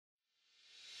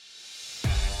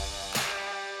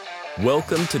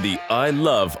Welcome to the I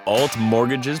Love Alt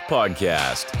Mortgages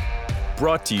podcast,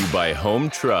 brought to you by Home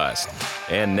Trust.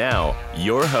 And now,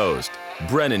 your host,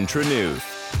 Brennan Trenuth.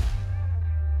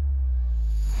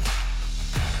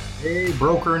 Hey,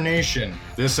 Broker Nation.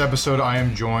 This episode, I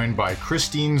am joined by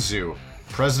Christine Zhu,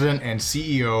 President and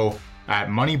CEO at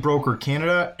Money Broker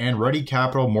Canada and Ready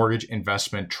Capital Mortgage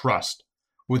Investment Trust.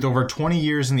 With over 20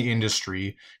 years in the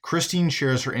industry, Christine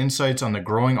shares her insights on the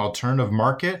growing alternative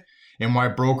market and why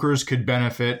brokers could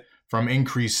benefit from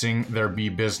increasing their B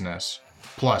business.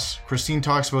 Plus, Christine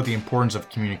talks about the importance of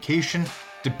communication,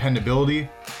 dependability,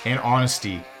 and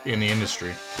honesty in the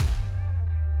industry.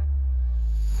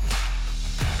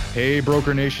 Hey,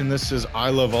 Broker Nation, this is I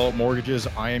Love Alt Mortgages.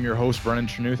 I am your host, Brennan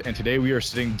Trenuth, and today we are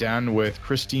sitting down with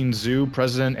Christine Zhu,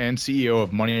 President and CEO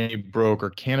of Money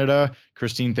Broker Canada.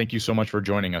 Christine, thank you so much for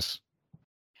joining us.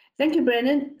 Thank you,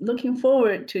 Brennan. Looking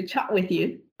forward to chat with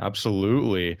you.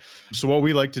 Absolutely. So what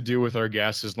we like to do with our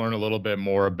guests is learn a little bit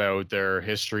more about their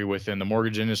history within the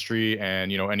mortgage industry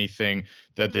and, anything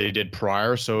that they did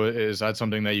prior. So is that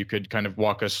something that you could kind of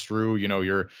walk us through,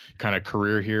 your kind of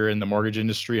career here in the mortgage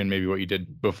industry and maybe what you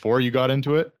did before you got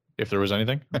into it, if there was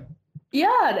anything?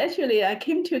 Yeah, actually, I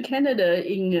came to Canada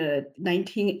in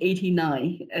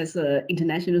 1989 as an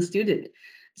international student.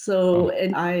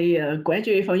 And I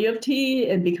graduated from U of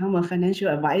T and become a financial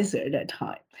advisor at that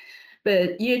time.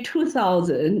 But year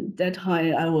 2000, that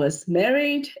time I was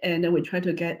married and then we tried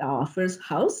to get our first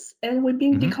house and we've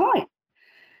been declined.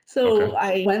 So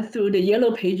I went through the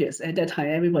yellow pages. At that time,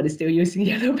 everybody's still using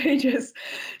yellow pages.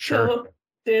 Sure. So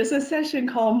there's a section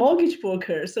called mortgage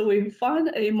broker. So we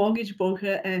found a mortgage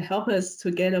broker and help us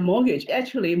to get a mortgage.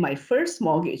 Actually, my first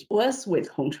mortgage was with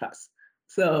Home Trust.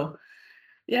 So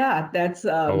yeah, that's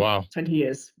 20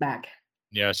 years back.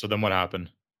 Yeah. So then what happened?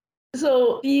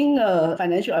 So being a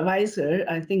financial advisor,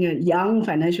 I think a young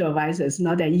financial advisor is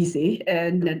not that easy.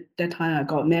 And at that time I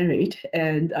got married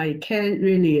and I can't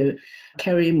really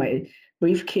carry my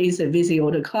briefcase and visit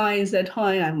all the clients that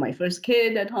time. I have my first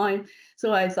kid that time.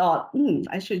 So I thought,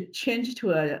 I should change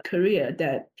to a career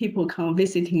that people come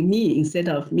visiting me instead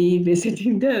of me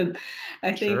visiting them.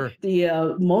 I think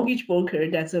the mortgage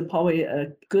broker, that's probably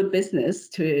a good business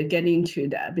to get into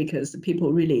that because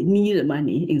people really need the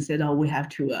money instead of we have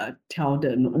to tell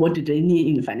them what do they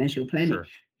need in financial planning. Sure.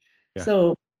 Yeah.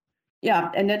 So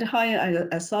and at the time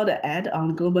I saw the ad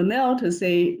on Global Mail to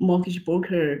say mortgage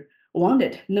broker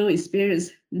wanted, no experience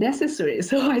necessary.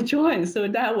 So I joined. So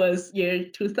that was year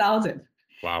 2000.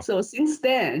 Wow. So since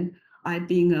then, I've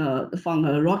been from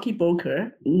a Rocky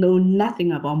broker, know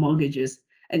nothing about mortgages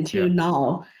until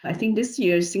now. I think this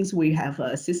year, since we have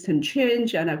a system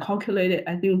change and I calculated,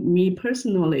 I think me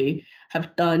personally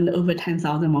have done over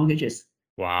 10,000 mortgages.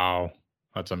 Wow.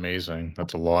 That's amazing.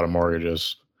 That's a lot of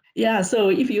mortgages. Yeah. So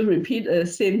if you repeat the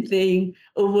same thing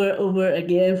over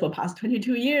again for past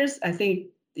 22 years, I think,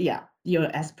 you're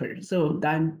an expert. So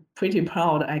I'm pretty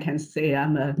proud I can say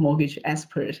I'm a mortgage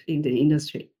expert in the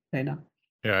industry right now.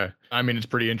 Yeah. I mean, it's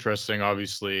pretty interesting.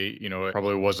 Obviously, it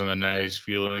probably wasn't a nice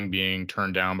feeling being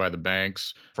turned down by the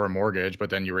banks for a mortgage, but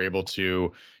then you were able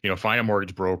to, find a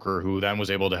mortgage broker who then was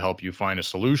able to help you find a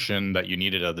solution that you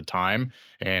needed at the time.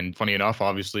 And funny enough,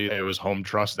 obviously, it was Home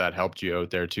Trust that helped you out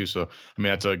there too. So, I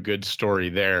mean, that's a good story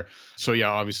there. So yeah,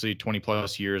 obviously 20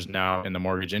 plus years now in the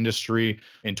mortgage industry.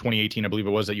 In 2018, I believe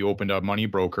it was that you opened up Money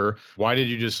Broker. Why did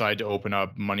you decide to open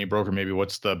up Money Broker? Maybe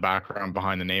what's the background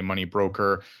behind the name Money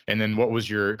Broker? And then what was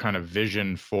your kind of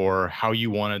vision for how you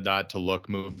wanted that to look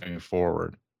moving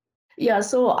forward? Yeah,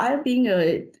 so I've been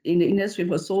in the industry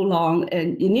for so long.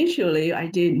 And initially, I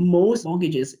did most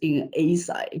mortgages in A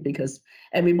side because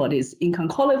everybody's income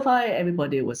qualified.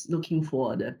 Everybody was looking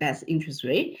for the best interest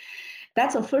rate.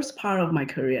 That's the first part of my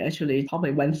career, actually,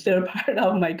 probably 1/3 part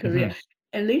of my career.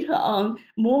 And later on,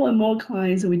 more and more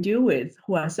clients we deal with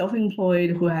who are self-employed,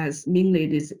 who has mainly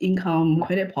this income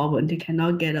credit problem, they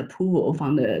cannot get approval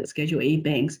from the Schedule A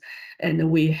banks.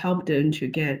 And we help them to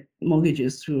get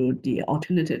mortgages through the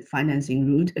alternative financing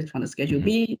route from the Schedule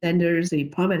B lenders, the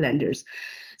private lenders.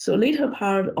 So later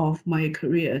part of my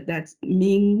career, that's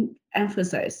main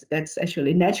emphasis, that's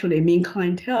actually naturally main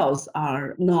clienteles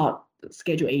are not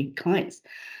Schedule A clients.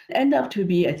 End up to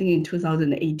be, I think in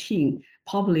 2018,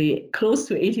 probably close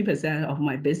to 80% of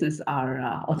my business are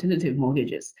alternative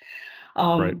mortgages.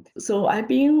 So I've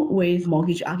been with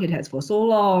mortgage architects for so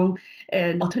long,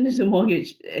 and alternative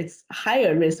mortgage, it's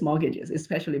higher risk mortgages,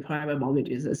 especially private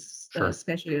mortgages,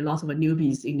 especially lots of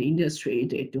newbies in the industry.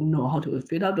 They don't know how to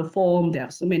fill out the form. There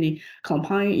are so many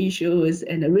compliance issues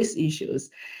and risk issues.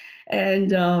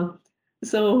 And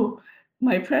so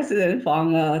My president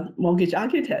from Mortgage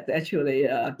Architect, actually,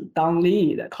 Don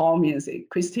Lee, that called me and said,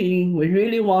 Christine, we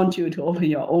really want you to open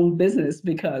your own business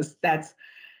because that's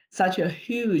such a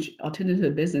huge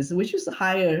alternative business, which is a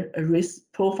higher risk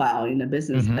profile in the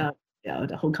business,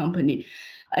 the whole company.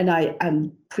 And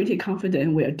I'm pretty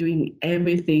confident we are doing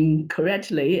everything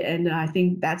correctly. And I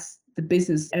think that's the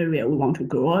business area we want to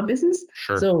grow our business.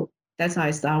 Sure. So that's how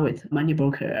I start with Money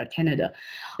Broker Canada.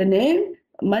 The name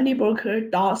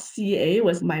moneybroker.ca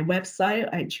was my website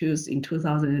I chose in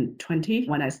 2020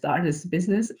 when I started this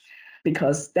business,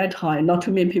 because that time not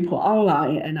too many people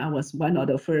online, and I was one of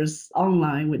the first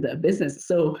online with the business.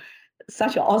 So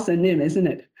such an awesome name, isn't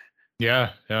it?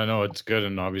 Yeah, no, it's good.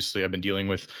 And obviously I've been dealing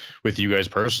with you guys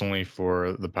personally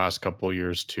for the past couple of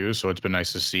years too. So it's been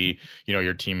nice to see,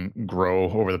 your team grow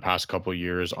over the past couple of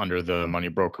years under the Money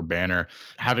Broker banner.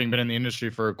 Having been in the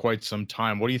industry for quite some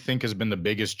time, what do you think has been the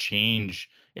biggest change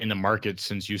in the market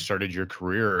since you started your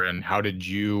career? And how did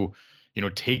you,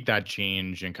 take that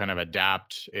change and kind of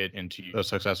adapt it into a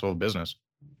successful business?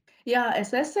 Yeah,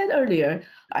 as I said earlier,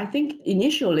 I think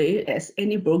initially, as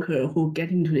any broker who get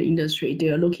into the industry, they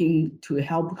are looking to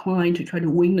help client to try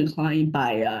to win the client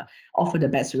by offer the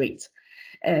best rates.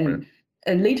 And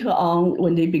and later on,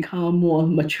 when they become more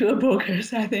mature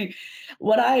brokers, I think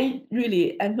what I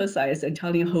really emphasize and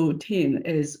telling the whole team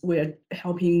is we're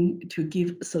helping to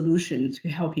give solutions to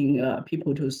helping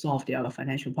people to solve their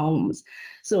financial problems.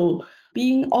 So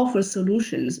being offered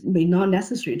solutions may not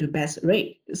necessarily the best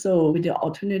rate. So with the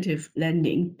alternative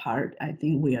lending part, I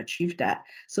think we achieved that.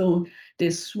 So the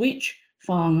switch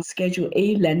from Schedule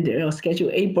A lender or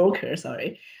Schedule A broker,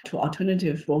 to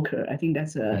alternative broker, I think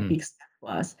that's a big step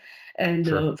for us. And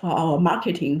for our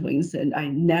marketing, for instance, I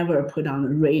never put on a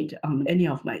rate on any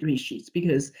of my rate sheets,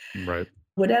 because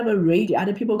whatever rate the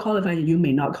other people qualify, you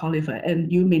may not qualify,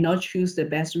 and you may not choose the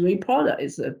best rate product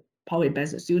is probably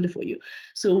best suited for you.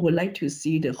 So we'd like to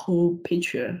see the whole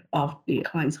picture of the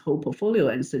client's whole portfolio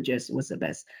and suggest what's the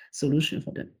best solution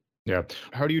for them. Yeah.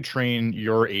 How do you train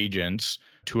your agents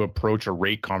to approach a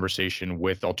rate conversation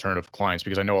with alternative clients?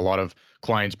 Because I know a lot of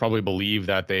clients probably believe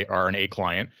that they are an A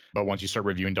client, but once you start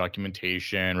reviewing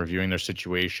documentation, reviewing their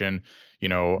situation,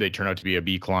 they turn out to be a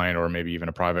B client or maybe even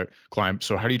a private client.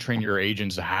 So how do you train your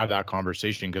agents to have that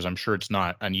conversation? Because I'm sure it's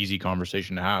not an easy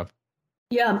conversation to have.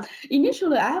 Yeah,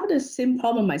 initially I have the same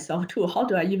problem myself too. How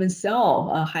do I even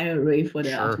sell a higher rate for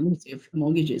the alternative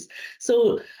mortgages?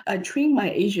 So I train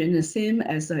my agent the same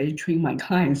as I train my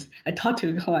clients. I talk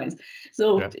to the clients.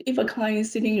 So if a client is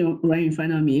sitting right in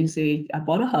front of me and say, I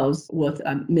bought a house worth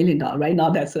 $1 million. Right now,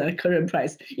 that's the current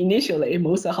price. Initially,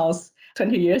 most of the house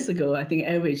 20 years ago, I think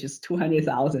average is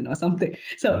 200,000 or something.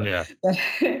 So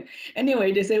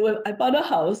anyway, they say, well, I bought a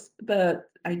house, but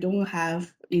I don't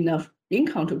have enough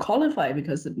income to qualify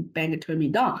because the bank turned me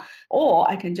down. Or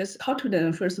I can just talk to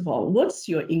them, first of all, what's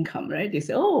your income, right? They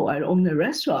say, oh, I own a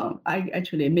restaurant. I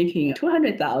actually making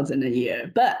 200,000 a year,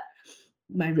 but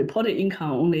my reported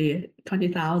income only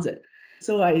 20,000.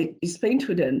 So I explain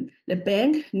to them, the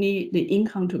bank need the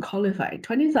income to qualify.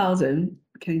 20,000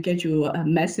 can get you a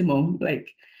maximum like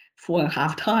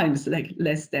 4.5 times, like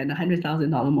less than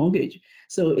 $100,000 mortgage.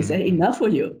 So is that enough for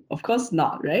you? Of course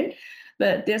not, right?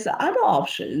 But there's another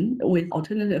option with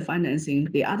alternative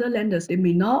financing. The other lenders, they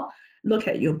may not look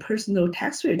at your personal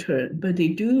tax return, but they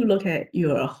do look at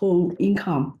your whole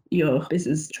income, your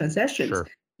business transactions.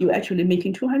 You're actually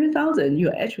making 200,000.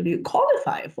 You actually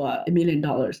qualify for $1 million.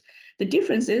 The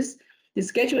difference is the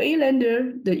Schedule A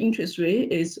lender, the interest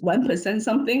rate is 1%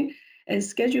 something, and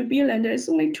Schedule B lender is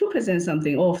only 2%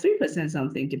 something or 3%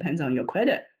 something, depends on your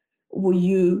credit. Will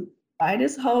you buy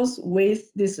this house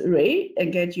with this rate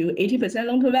and get you 80%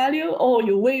 loan to value, or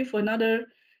you wait for another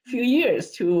few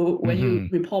years to when you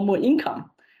report more income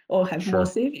or have more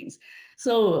savings?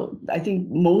 So I think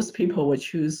most people would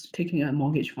choose taking a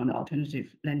mortgage from the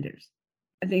alternative lenders.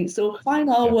 I think so.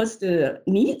 Find out what's the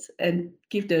needs and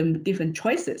give them different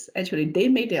choices. Actually, they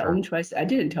made their own choice. I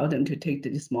didn't tell them to take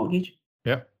this mortgage.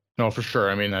 Yeah. No, for sure.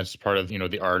 I mean, that's part of,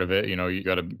 the art of it. You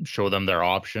got to show them their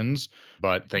options.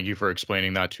 But thank you for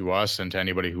explaining that to us and to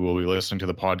anybody who will be listening to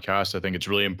the podcast. I think it's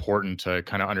really important to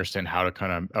kind of understand how to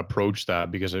kind of approach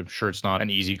that, because I'm sure it's not an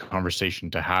easy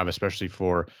conversation to have, especially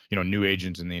for, new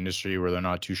agents in the industry where they're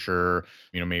not too sure,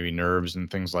 maybe nerves and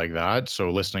things like that.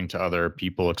 So listening to other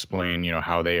people explain,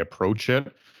 how they approach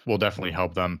it will definitely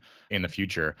help them in the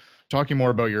future. Talking more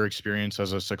about your experience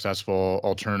as a successful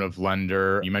alternative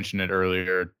lender, you mentioned it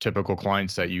earlier, typical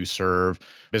clients that you serve,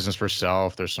 business for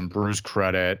self, there's some Bruce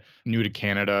credit, new to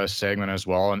Canada segment as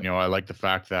well. And, I like the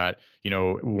fact that,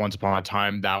 once upon a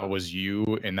time, that was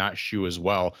you in that shoe as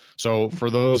well. So for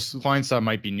those clients that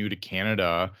might be new to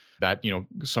Canada, that,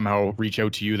 somehow reach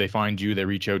out to you, they find you, they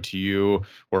reach out to you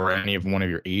or any of one of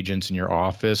your agents in your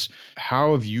office.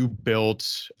 How have you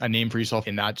built a name for yourself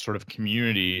in that sort of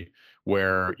community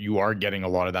where you are getting a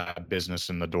lot of that business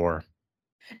in the door?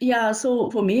 Yeah, so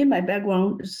for me, my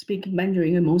background speak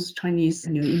Mandarin, and most Chinese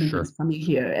new Sure. immigrants coming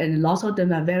here, and lots of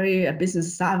them are very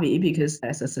business savvy because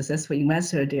as a successful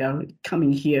investor, they are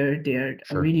coming here, they're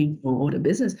Sure. really know all the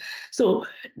business. So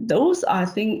those I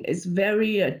think is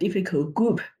very difficult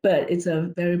group, but it's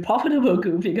a very profitable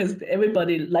group because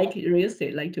everybody like real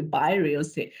estate, like to buy real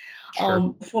estate.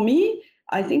 Sure. For me,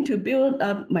 I think to build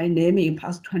up my name in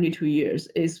past 22 years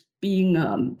is being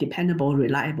dependable,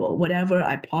 reliable. Whatever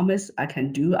I promise, I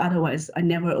can do. Otherwise, I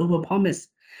never overpromise.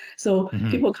 So Mhm.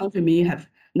 people come to me, have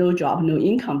no job, no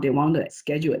income. They want a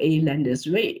Schedule A lender's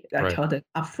rate. I Right. tell them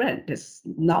upfront, that's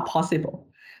not possible.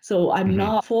 So I'm Mhm.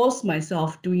 not force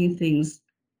myself doing things.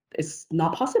 It's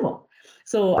not possible.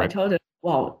 So I Right. tell them,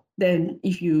 well, then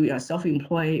if you are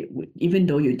self-employed, even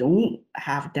though you don't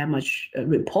have that much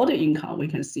reported income, we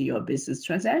can see your business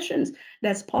transactions.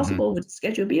 That's possible with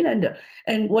Schedule B lender.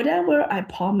 And whatever I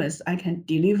promise, I can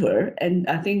deliver. And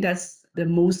I think that's the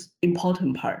most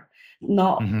important part,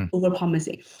 not Mhm.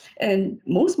 overpromising. And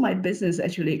most of my business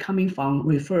actually coming from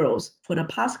referrals for the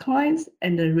past clients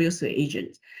and the real estate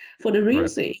agents. For the real Right.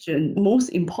 estate agent, most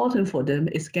important for them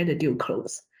is get a deal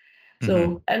closed. Mhm.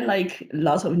 So, and like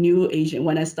lots of new agent,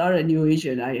 when I start a new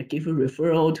agent, I give a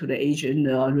referral to the agent,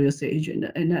 real estate agent.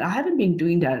 And I haven't been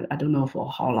doing that, I don't know for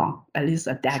how long, at least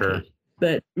a decade. Sure.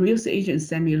 But real estate agents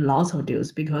send me lots of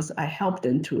deals because I help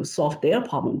them to solve their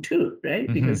problem too, right?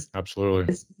 Mhm. Because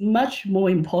Absolutely. it's much more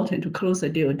important to close a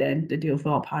deal than the deal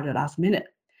fall apart at the last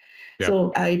minute. Yeah.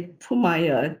 So I put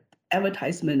my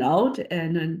advertisement out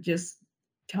and then just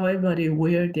tell everybody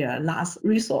where their last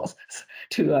resource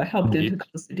to help them to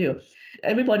close the deal.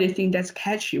 Everybody think that's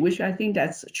catchy, which I think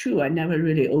that's true. I never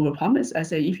really overpromise. I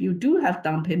say, if you do have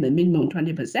down payment minimum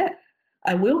 20%,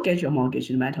 I will get your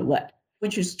mortgage no matter what,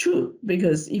 which is true.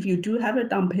 Because if you do have a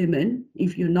down payment,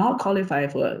 if you're not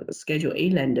qualified for a Schedule A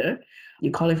lender,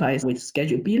 you qualify with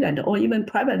Schedule B lender or even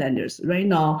private lenders. Right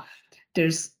now,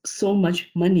 there's so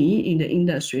much money in the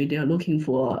industry. They're looking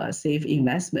for a safe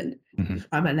investment, Mhm.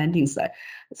 private lending side.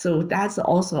 So that's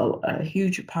also a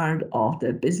huge part of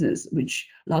the business, which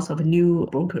lots of new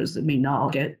brokers may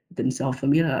not get themselves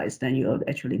familiarized, then you're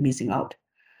actually missing out.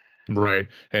 Right.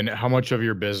 And how much of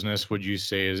your business would you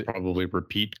say is probably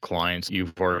repeat clients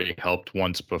you've already helped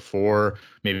once before,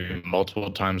 maybe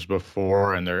multiple times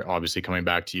before, and they're obviously coming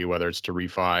back to you, whether it's to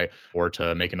refi or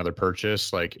to make another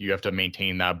purchase? Like you have to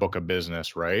maintain that book of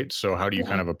business, right? So how do you Yeah.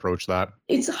 kind of approach that?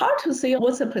 It's hard to say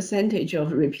what's the percentage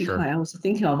of repeat Sure. client. I was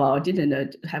thinking about, I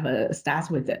didn't have a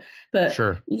stats with it. But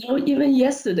Sure. even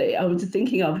yesterday, I was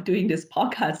thinking of doing this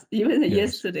podcast. Even Yes.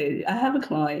 yesterday, I have a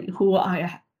client who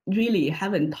I really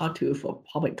haven't talked to for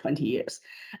probably 20 years.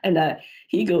 And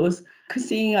he goes,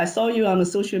 Christine, I saw you on the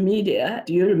social media.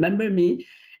 Do you remember me?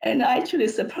 And actually,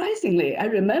 surprisingly, I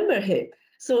remember him.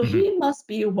 So Mhm. he must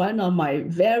be one of my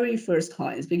very first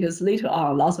clients because later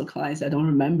on, lots of clients I don't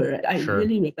remember. I Sure.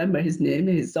 really remember his name.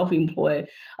 He's self-employed,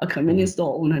 a convenience Mhm.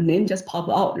 store owner. Name just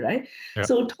popped out, right? Yeah.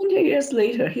 So 20 years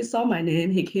later, he saw my name.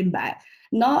 He came back,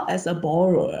 not as a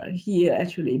borrower. He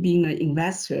actually being an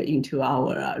investor into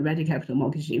our Ready Capital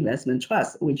Mortgage Investment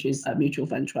Trust, which is a mutual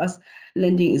fund trust,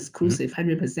 lending exclusive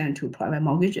 100% to private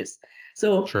mortgages.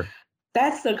 So Sure.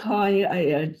 that's the client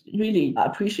I really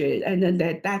appreciate, and then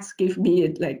that's give me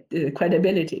like the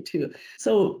credibility too.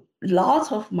 So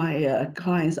lots of my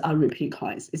clients are repeat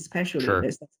clients, especially Sure.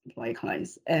 the self-employed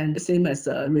clients, and the same as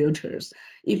realtors.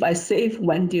 If I save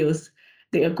one deals,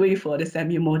 they agree for the send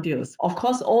me more deals. Of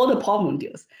course, all the problem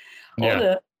deals, all Yeah.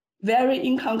 the very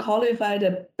income qualified,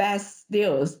 the best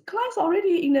deals, clients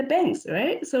already in the banks,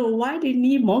 right? So why they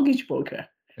need mortgage broker?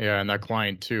 Yeah, and that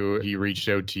client too, he reached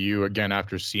out to you again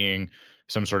after seeing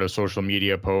some sort of social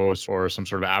media post or some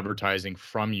sort of advertising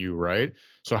from you, right?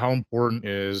 So how important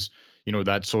is,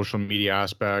 that social media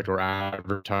aspect or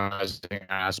advertising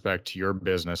aspect to your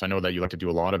business? I know that you like to do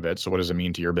a lot of it. So what does it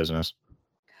mean to your business?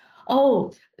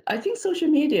 Oh, I think social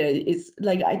media is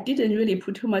like I didn't really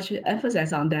put too much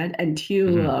emphasis on that until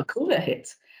Mhm. COVID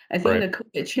hit. I think Right. the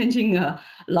COVID changing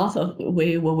lots of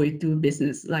way what we do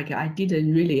business. Like I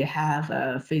didn't really have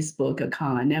a Facebook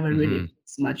account. I never really Mhm.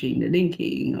 post much in the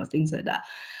LinkedIn or things like that.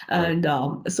 Right.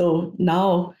 And so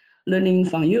now learning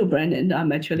from you, Brandon,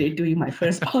 I'm actually doing my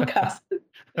first podcast.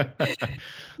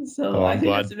 So Oh, I I'm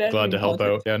think that's very glad to help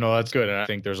important. out. Yeah, no, that's good. And I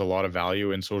think there's a lot of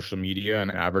value in social media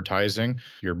and advertising.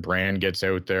 Your brand gets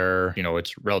out there,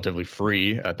 it's relatively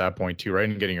free at that point too, right?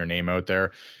 And getting your name out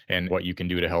there and what you can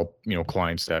do to help,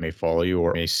 clients that may follow you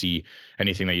or may see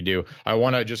anything that you do. I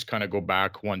want to just kind of go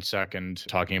back 1 second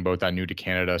talking about that new to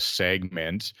Canada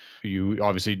segment. You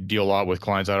obviously deal a lot with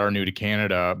clients that are new to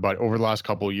Canada, but over the last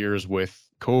couple of years with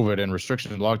COVID and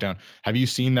restrictions and lockdown, have you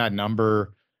seen that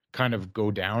number kind of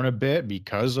go down a bit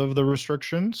because of the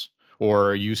restrictions, or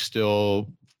are you still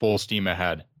full steam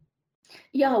ahead?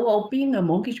 Yeah, well, being a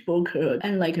mortgage broker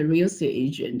and like a real estate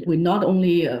agent, we're not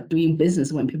only doing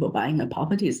business when people buying the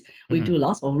properties, we Mhm. do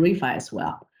lots of refi as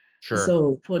well. Sure.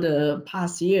 So for the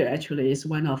past year, actually, it's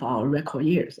one of our record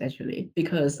years, actually,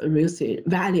 because real estate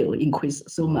value increased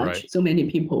so Right. much. So many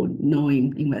people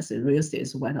knowing invest in real estate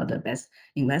is one of the best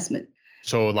investment.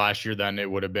 So last year, then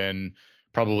it would have been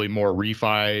probably more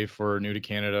refi for new to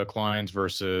Canada clients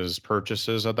versus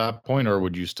purchases at that point, or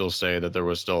would you still say that there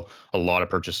was still a lot of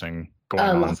purchasing going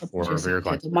on Lots of for purchasing your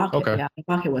because clients? the market, Okay. yeah, the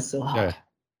market was so Yeah. hot.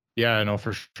 Yeah, no,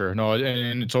 for sure. No,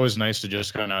 and it's always nice to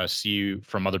just kind of see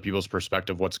from other people's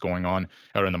perspective what's going on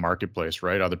out in the marketplace,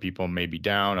 right? Other people may be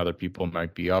down, other people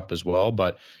might be up as well,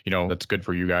 but that's good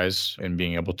for you guys and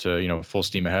being able to, full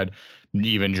steam ahead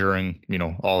even during,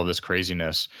 all of this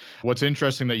craziness. What's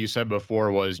interesting that you said before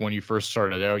was when you first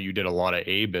started out, you did a lot of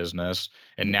A business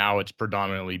and now it's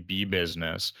predominantly B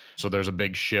business. So there's a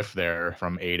big shift there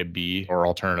from A to B or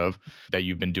alternative that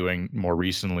you've been doing more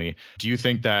recently. Do you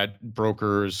think that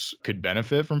brokers could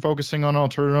benefit from focusing on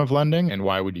alternative lending? And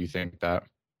why would you think that?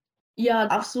 Yeah,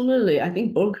 absolutely. I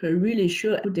think broker really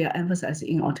should put their emphasis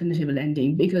in alternative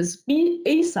lending because being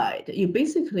A side, you're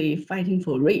basically fighting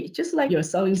for rate. Just like you're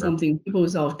selling Sure. something, people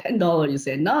sell $10, you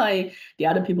say 9, the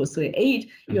other people say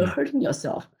 8, you're Mhm. hurting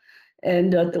yourself.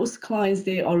 And those clients,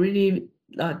 they already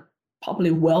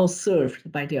probably well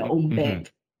served by their own Mhm.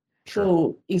 bank. Sure.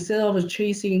 So instead of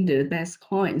chasing the best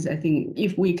clients, I think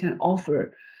if we can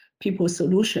offer people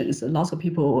solutions, lots of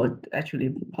people would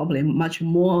actually probably much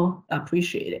more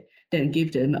appreciate it than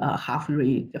give them a half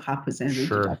percent rate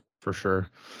Sure, deduction. for sure.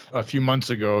 A few months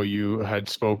ago, you had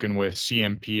spoken with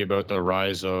CMP about the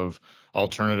rise of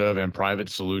alternative and private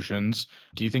solutions.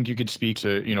 Do you think you could speak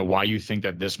to, why you think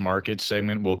that this market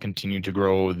segment will continue to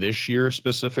grow this year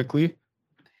specifically?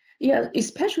 Yeah,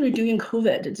 especially during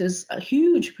COVID, there's a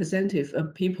huge percentage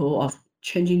of people of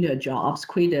changing their jobs,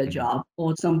 quit their Mhm. job,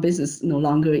 or some business no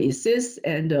longer exists,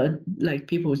 and like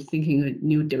people thinking a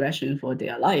new direction for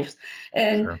their lives,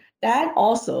 and Sure. that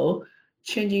also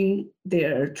changing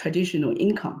their traditional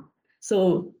income.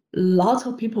 So lots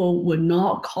of people will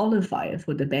not qualify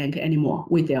for the bank anymore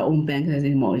with their own bank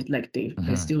anymore. It's like they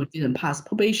Mhm. still didn't pass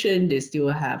probation, they still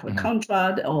have a Mhm.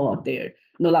 contract, or they're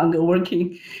no longer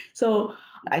working. So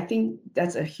I think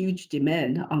that's a huge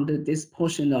demand under this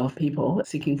portion of people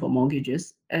seeking for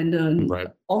mortgages. And Right.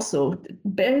 also,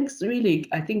 banks really,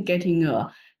 I think, getting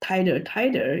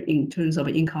tighter in terms of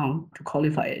income to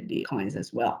qualify the clients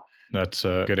as well. That's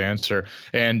a good answer.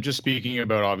 And just speaking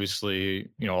about obviously,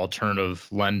 alternative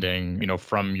lending,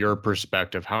 from your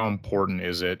perspective, how important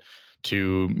is it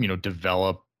to,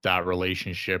 develop that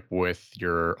relationship with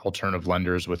your alternative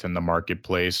lenders within the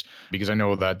marketplace? Because I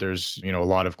know that there's, a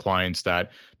lot of clients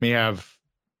that may have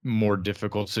more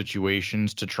difficult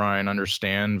situations to try and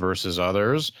understand versus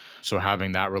others. So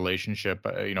having that relationship,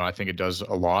 I think it does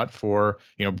a lot for,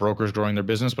 brokers growing their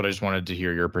business, but I just wanted to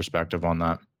hear your perspective on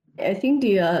that. I think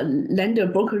the lender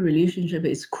broker relationship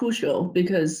is crucial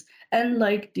because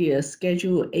unlike the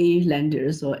Schedule A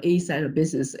lenders or A side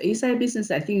business,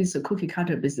 I think is a cookie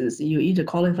cutter business. You either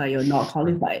qualify or not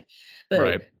qualify.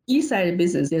 Right. But E side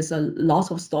business, there's a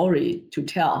lot of story to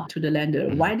tell to the lender.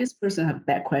 Mhm. Why this person have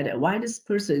bad credit? Why this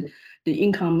person, the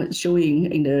income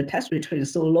showing in the tax return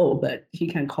is so low, but he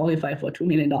can qualify for $2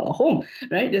 million home,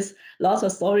 right? There's lots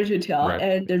of story to tell Right.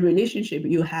 and the relationship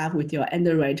you have with your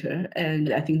underwriter.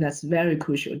 And I think that's very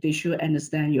crucial. They should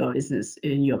understand your business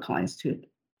and your clients too.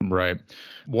 Right.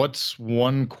 What's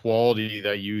one quality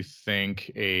that you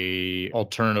think a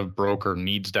alternative broker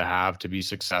needs to have to be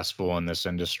successful in this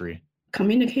industry?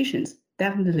 Communications,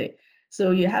 definitely.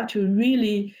 So you have to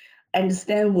really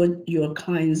understand what your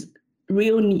clients'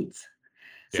 real needs.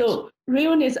 Yes. So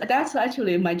real needs, that's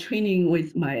actually my training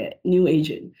with my new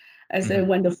agent. I said, Mhm.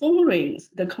 when the phone rings,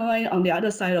 the client on the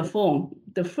other side of the phone,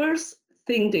 the first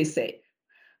thing they say,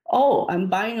 oh, I'm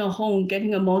buying a home,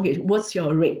 getting a mortgage. What's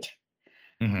your rate?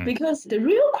 Mhm. Because the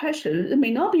real question it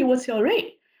may not be what's your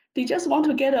rate. They just want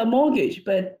to get a mortgage,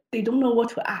 but they don't know what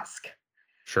to ask.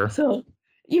 Sure. So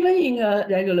even in a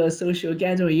regular social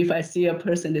gathering, if I see a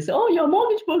person, they say, "Oh, you're a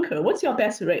mortgage broker. What's your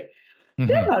best rate?"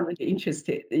 They're Hmm. not really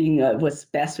interested in what's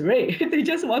best rate. They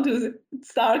just want to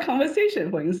start a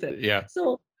conversation, for instance. Yeah.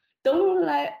 So don't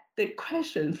let the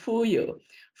question fool you.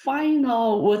 Find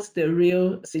out what's the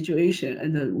real situation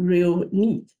and the real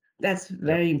need. That's Yep.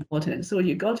 very important. So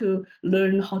you got to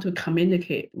learn how to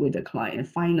communicate with the client,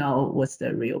 find out what's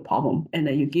the real problem, and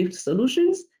then you give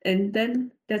solutions, and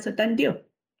then that's a done deal.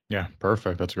 Yeah.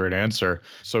 Perfect. That's a great answer.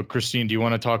 So, Christine, do you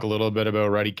want to talk a little bit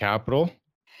about Ready Capital?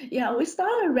 Yeah, we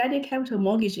started Ready Capital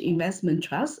Mortgage Investment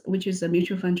Trust, which is a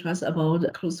mutual fund trust about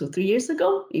close to 3 years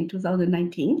ago in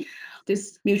 2019.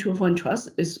 This mutual fund trust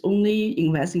is only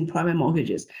investing in private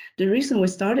mortgages. The reason we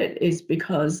started is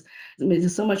because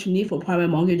there's so much need for private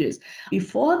mortgages.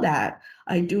 Before that,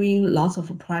 I doing lots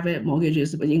of private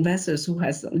mortgages, but investors who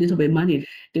has a little bit money,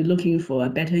 they're looking for a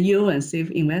better yield and safe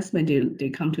investment. They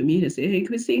come to me and say, hey,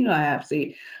 Christine, I have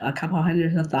say a couple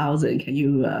hundred thousand. Can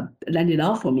you lend it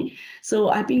out for me? So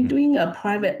I've been Mhm. doing a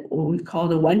private, what we call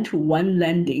the one-to-one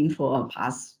lending for the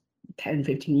past 10,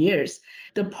 15 years.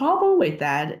 The problem with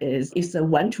that is it's a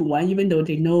one-to-one, even though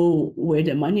they know where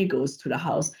the money goes to the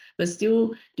house, but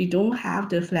still they don't have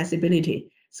the flexibility.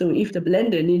 So if the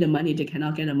lender need the money, they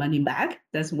cannot get the money back.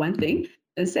 That's one thing.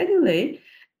 And secondly,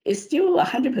 it's still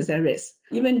 100% risk.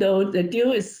 Even though the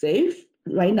deal is safe,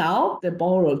 right now, the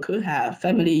borrower could have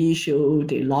family issue,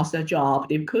 they lost their job,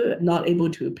 they could not able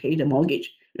to pay the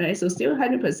mortgage, right? So still Mhm.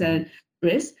 100%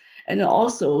 risk. And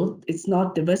also it's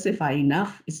not diversified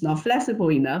enough, it's not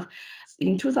flexible enough.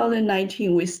 In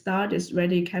 2019, we started this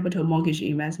Ready Capital Mortgage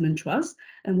Investment Trust,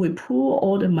 and we pool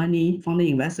all the money from the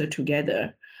investor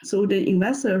together. So the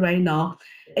investor right now,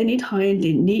 anytime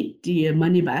they need the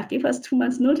money back, give us 2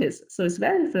 months notice. So it's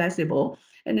very flexible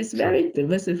and it's Sure. very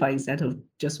diversified instead of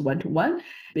just one-to-one.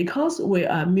 Because we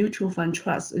are mutual fund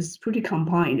trust, it's pretty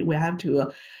combined. We have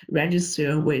to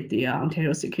register with the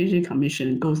Ontario Security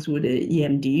Commission, go through the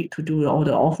EMD to do all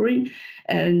the offering,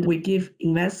 and we give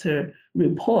investor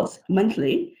reports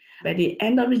monthly. By the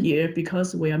end of the year,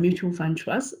 because we are mutual fund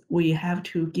trust, we have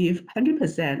to give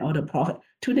 100% of the profit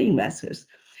to the investors.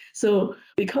 So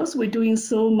because we're doing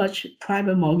so much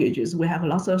private mortgages, we have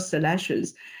lots of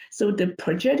selections. So the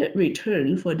projected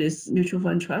return for this mutual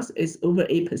fund trust is over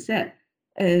 8%.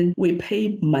 And we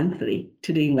pay monthly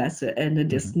to the investor, and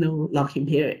there's Mhm. no lock-in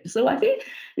period. So I think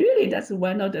really that's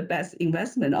one of the best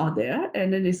investment out there.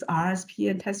 And then it's RSP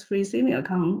and tax-free saving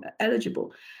account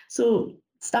eligible. So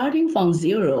starting from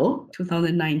zero,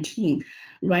 2019,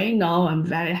 right now I'm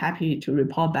very happy to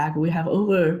report back we have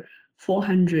over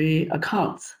 400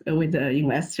 accounts with the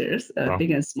investors, Wow. big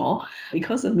and small.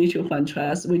 Because of mutual fund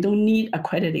trust, we don't need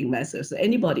accredited investors. So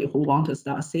anybody who wants to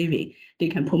start saving, they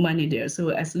can put money there. So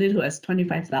as little as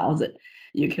 25,000,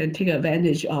 you can take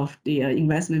advantage of the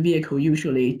investment vehicle.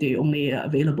 Usually they only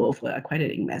available for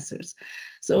accredited investors.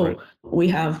 Right. So we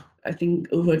have, I think,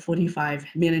 over $45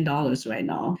 million right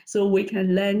now. So we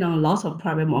can lend on lots of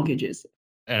private mortgages.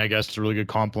 And I guess it's a really good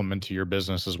compliment to your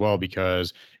business as well,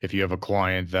 because if you have a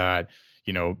client that,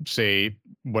 say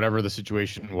whatever the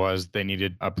situation was, they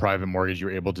needed a private mortgage,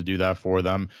 you're able to do that for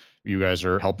them. You guys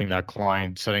are helping that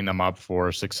client, setting them up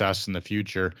for success in the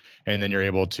future. And then you're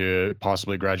able to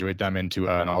possibly graduate them into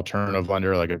an alternative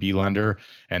lender, like a B lender,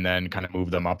 and then kind of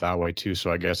move them up that way too.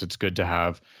 So I guess it's good to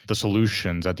have the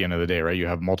solutions at the end of the day, right? You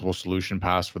have multiple solution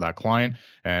paths for that client,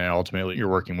 and ultimately you're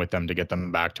working with them to get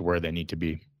them back to where they need to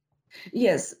be.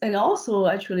 Yes, and also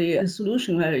actually a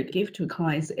solution I give to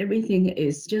clients, everything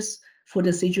is just for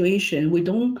the situation. We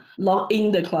don't lock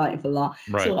in the client for long.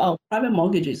 Right. So our private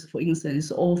mortgages, for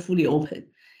instance, all fully open.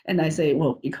 And I say,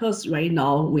 well, because right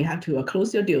now we have to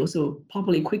close your deal, so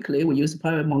probably quickly we use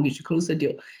private mortgage to close the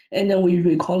deal. And then we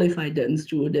requalify them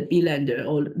through the B lender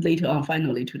or later on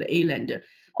finally to the A lender. Sure.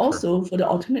 Also, for the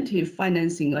alternative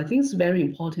financing, I think it's very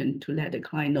important to let the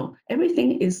client know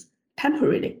everything is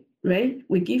temporary, right?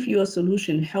 We give you a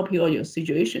solution, help you on your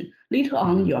situation. Later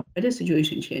on, Mhm. your credit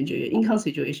situation change, your income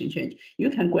situation change. You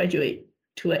can graduate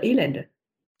to an A lender.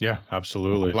 Yeah,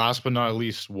 absolutely. Last but not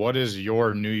least, what is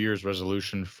your New Year's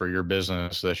resolution for your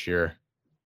business this year?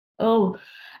 Oh,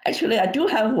 actually, I do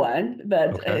have one,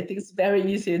 but Okay. I think it's very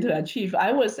easy to achieve.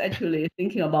 I was actually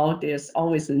thinking about there's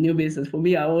always a new business. For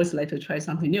me, I always like to try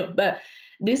something new. But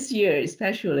this year,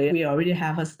 especially, we already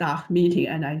have a staff meeting,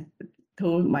 and I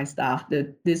told my staff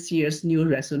that this year's new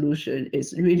resolution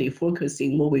is really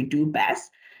focusing what we do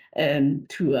best and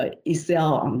to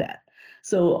excel on that.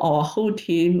 So our whole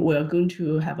team, we're going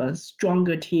to have a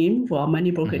stronger team for our money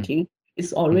broker Mhm. team.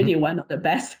 It's Mhm. already one of the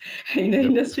best in the Yep.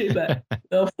 industry, but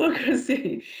we're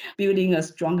focusing building a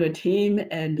stronger team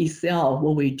and excel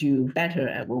what we do better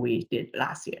at what we did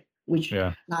last year, which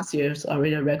Yeah. last year is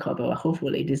already a record, but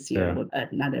hopefully this year Yeah. will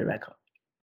add another record.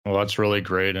 Well, that's really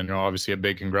great. And obviously, a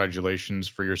big congratulations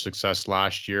for your success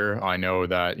last year. I know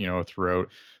that, throughout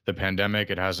the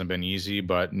pandemic, it hasn't been easy,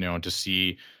 but, to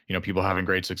see, people having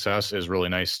great success is really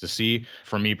nice to see.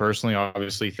 For me personally,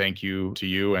 obviously, thank you to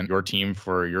you and your team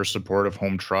for your support of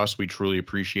Home Trust. We truly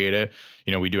appreciate it.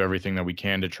 We do everything that we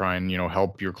can to try and,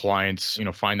 help your clients,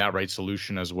 find that right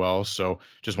solution as well. So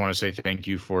just want to say thank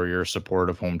you for your support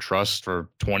of Home Trust for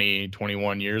 20,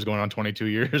 21 years, going on 22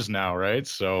 years now, right?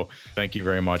 So thank you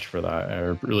very much for that. I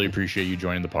really appreciate you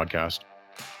joining the podcast.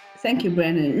 Thank you,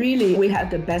 Brandon. Really, we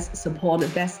have the best support, the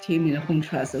best team in the Home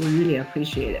Trust. We really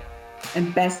appreciate it.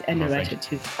 And best underwriter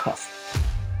too, of course.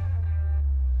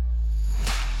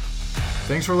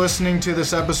 Thanks for listening to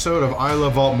this episode of I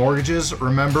Love Alt Mortgages.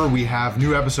 Remember, we have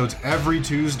new episodes every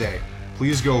Tuesday.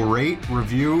 Please go rate,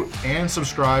 review, and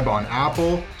subscribe on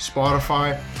Apple,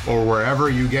 Spotify, or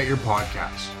wherever you get your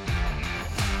podcasts.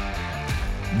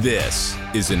 This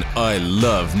is an I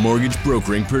Love Mortgage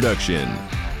Brokering production.